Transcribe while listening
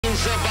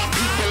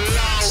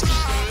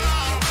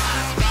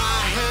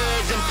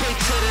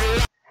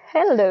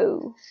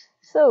Hello!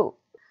 So,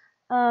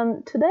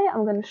 today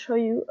I'm going to show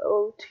you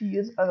how to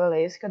use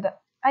overlays, because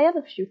I had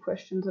a few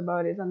questions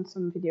about it on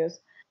some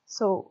videos.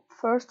 So,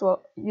 first,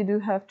 well, you do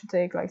have to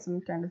take like some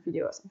kind of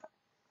video or something.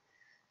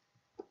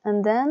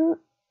 And then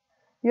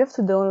you have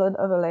to download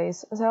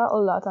overlays. There are a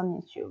lot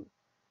on YouTube.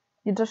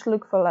 You just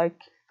look for like,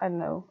 I don't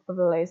know,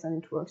 overlays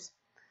and it works.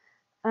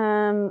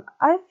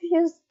 I've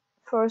used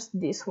first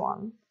this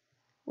one,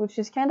 which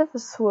is kind of a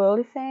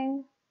swirly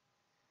thing,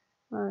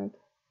 like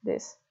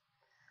this.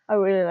 I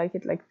really like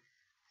it, like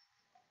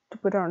to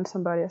put on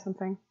somebody or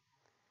something.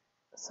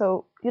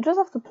 So you just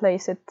have to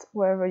place it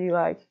wherever you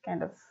like,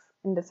 kind of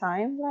in the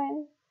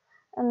timeline,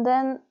 and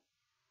then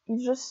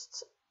you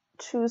just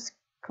choose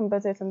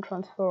composite and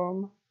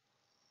transform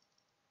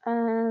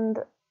and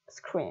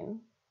screen.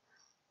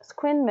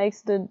 Screen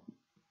makes the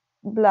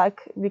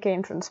black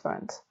become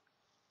transparent,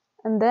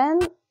 and then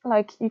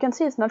like you can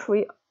see it's not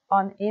really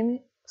on him,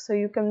 so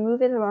you can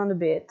move it around a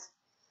bit.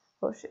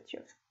 Oh shit, you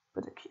have to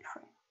put a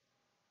keyframe.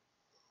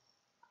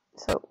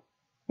 So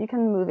you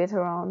can move it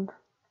around,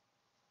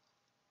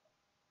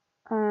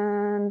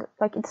 and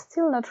like it's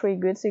still not really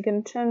good, so you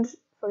can change,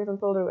 for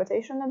example, the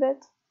rotation a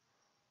bit,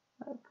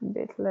 like a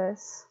bit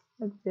less,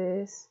 like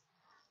this,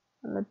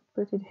 and let's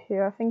put it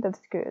here. I think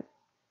that's good.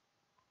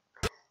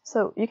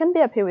 So you can be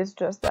happy with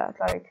just that,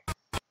 like,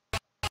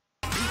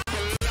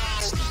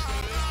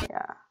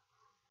 yeah,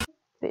 a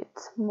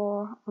bit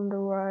more on the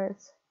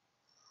right.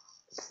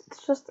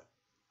 It's just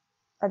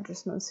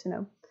adjustments, you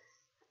know.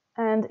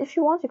 And if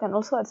you want, you can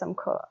also add some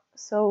color.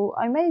 So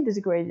I made this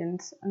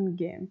gradient and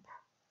GIMP,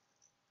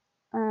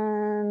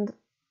 and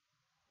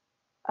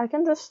I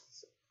can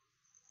just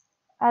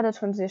add a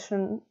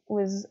transition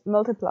with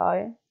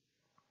multiply,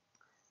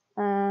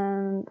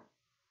 and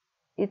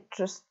it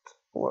just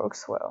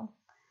works well.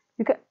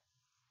 You can,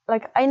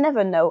 like, I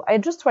never know. I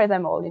just try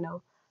them all, you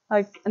know,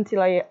 like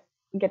until I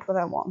get what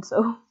I want.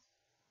 So,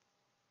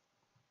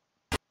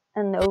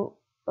 and no,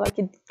 like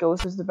it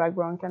goes with the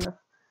background, kind of.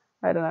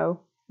 I don't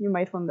know. You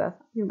might want that.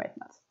 You might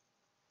not.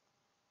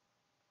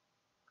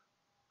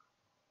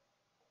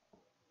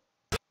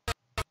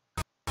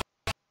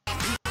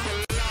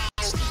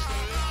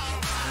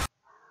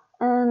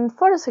 And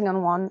for the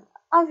second one,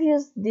 I've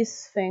used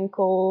this thing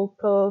called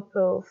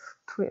purple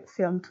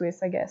film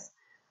twist, I guess.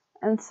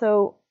 And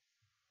so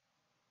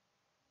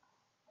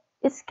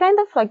it's kind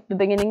of like the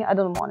beginning. I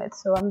don't want it,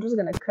 so I'm just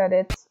gonna cut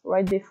it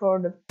right before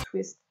the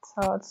twist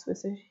starts,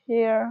 which is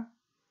here.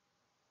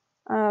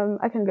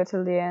 I can go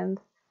till the end,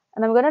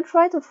 and I'm gonna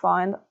try to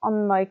find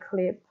on my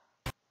clip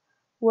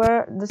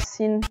where the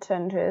scene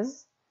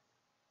changes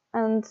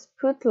and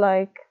put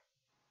like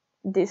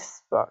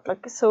this part,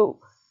 like so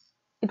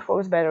it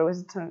works better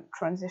with the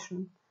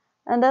transition.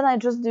 And then I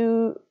just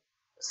do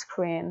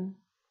screen,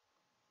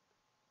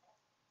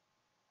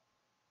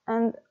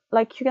 and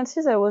like you can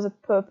see there was a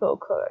purple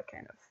color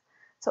kind of.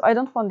 So I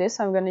don't want this,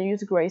 I'm gonna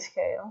use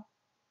grayscale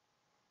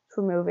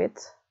to remove it.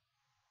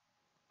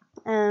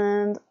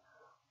 And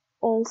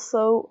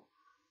also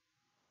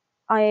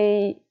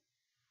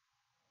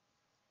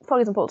for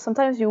example,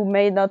 sometimes you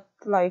may not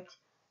like,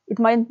 it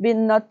might be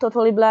not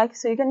totally black,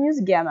 so you can use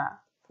gamma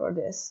for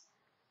this.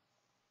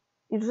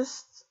 You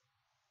just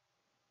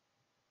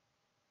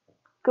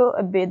go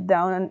a bit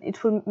down and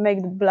it will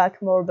make the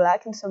black more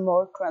black and some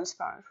more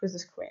transparent with the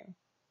screen.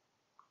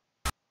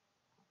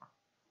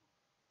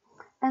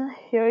 And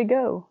here you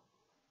go.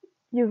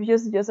 You've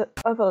used your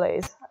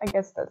overlays. I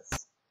guess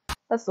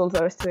that's all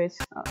there is to it.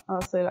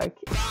 Honestly, like,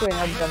 it's really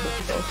not that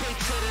difficult.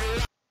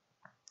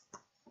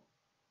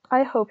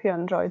 I hope you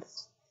enjoyed.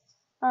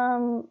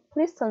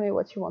 Please tell me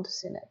what you want to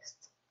see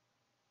next.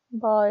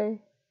 Bye.